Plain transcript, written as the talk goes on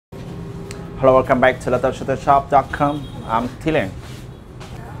Hello, welcome back to laptopxachtayshop.com. I'm Thilen.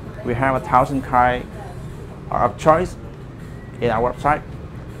 We have 1,000 kind of choice in our website.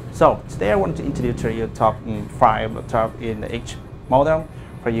 So today I want to introduce to you top 5 laptop in each model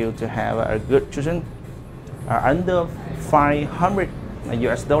for you to have a good choosing under $500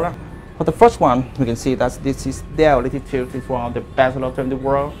 US. For the first one, we can see that this is Dell Latitude. It's one of the best laptops in the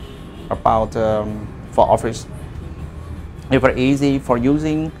world about for office. It's very easy for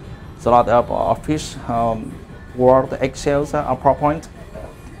using. It's a lot of office, Word, Excel, or PowerPoint.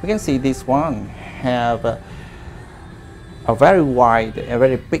 We can see this one have a very wide, a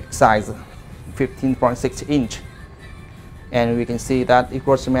very big size, 15.6 inch, and we can see that it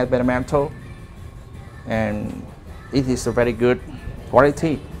was made by the metal, and it is a very good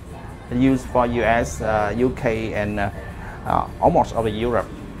quality used for US, UK, and almost over Europe.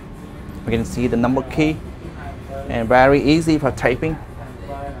 We can see the number key and very easy for typing.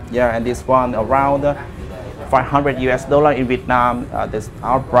 Yeah, and this one around $500 US in Vietnam. This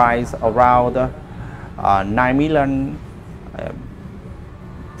our price around 9 million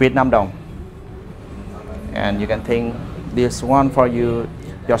Vietnam dong. And you can think this one for your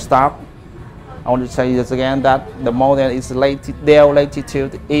staff. I want to say this again that the model is Dell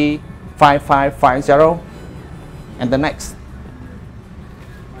Latitude E5550, and the next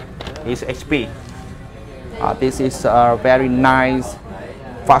is HP. This is a very nice,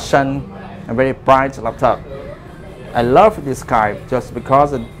 fashion, and very bright laptop. I love this guy just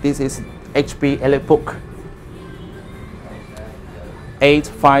because this is HP EliteBook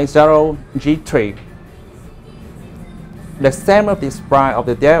 850 G3. The same of this price of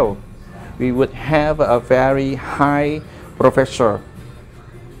the Dell, we would have a very high processor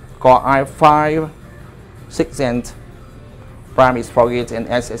Core i5 6th RAM is 4 GB and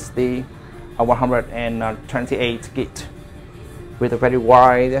SSD 128 GB with a very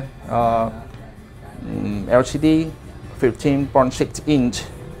wide LCD 15.6 inch.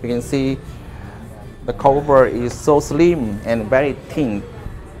 You can see the cover is so slim and very thin.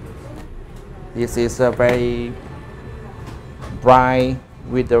 This is a very bright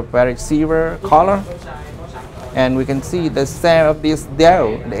with a very silver color, and we can see the same of this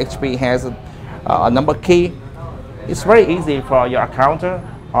Dell. The HP has a number key. It's very easy for your accountant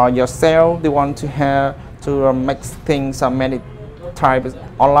or your sales. They want to have to make things many types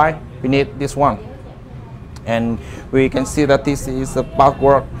online. We need this one, and we can see that this is a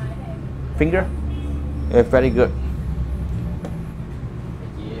backward finger. It's very good.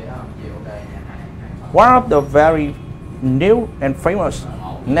 One of the very new and famous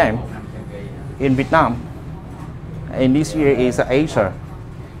name in Vietnam in this year is Acer.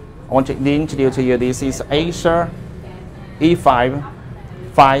 I want to introduce to you, this is Acer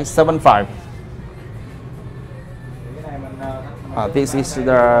E5575. This is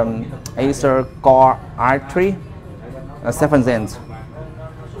the Acer Core i3 7th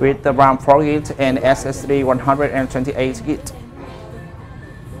with the RAM 4 GB and SSD 128 GB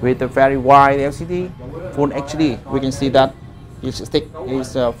with a very wide LCD, Full HD. We can see that each stick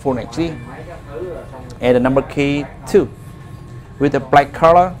is Full HD, and the number key 2 with the black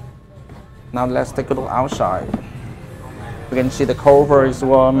color. Now let's take a look outside. We can see the cover is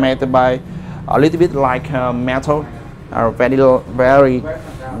made by a little bit like metal, very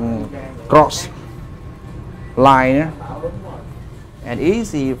gross line and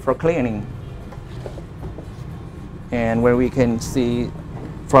easy for cleaning. And when we can see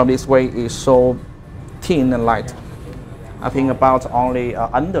from this way is so thin and light. I think about only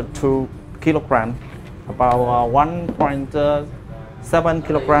under 2 kilograms, about 1.7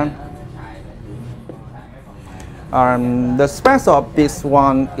 kilograms. The special of this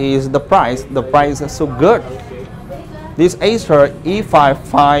one is the price. The price is so good. This Acer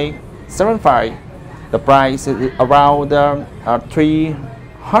E5575, the price is around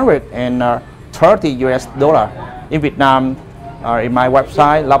 $330 US in Vietnam. In my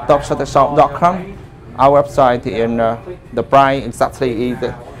website laptopxachtayshop.com, our website, and the price exactly is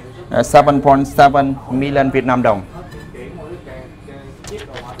 7.7 million Vietnam dong.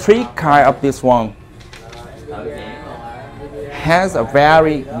 3 kind of this one has a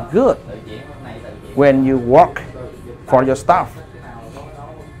very good when you work for your staff,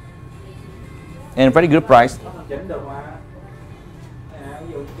 and very good price.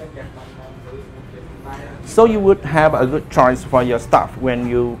 So you would have a good choice for your staff when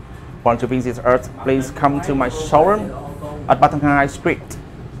you want to visit us. Please come to my showroom at High Street.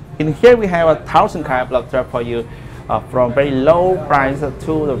 In here we have 1,000 kind of laptop for you, from very low price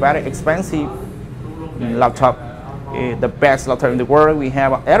to the very expensive laptop. The best laptop in the world. We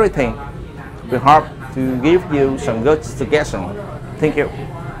have everything. We hope to give you some good suggestions. Thank you.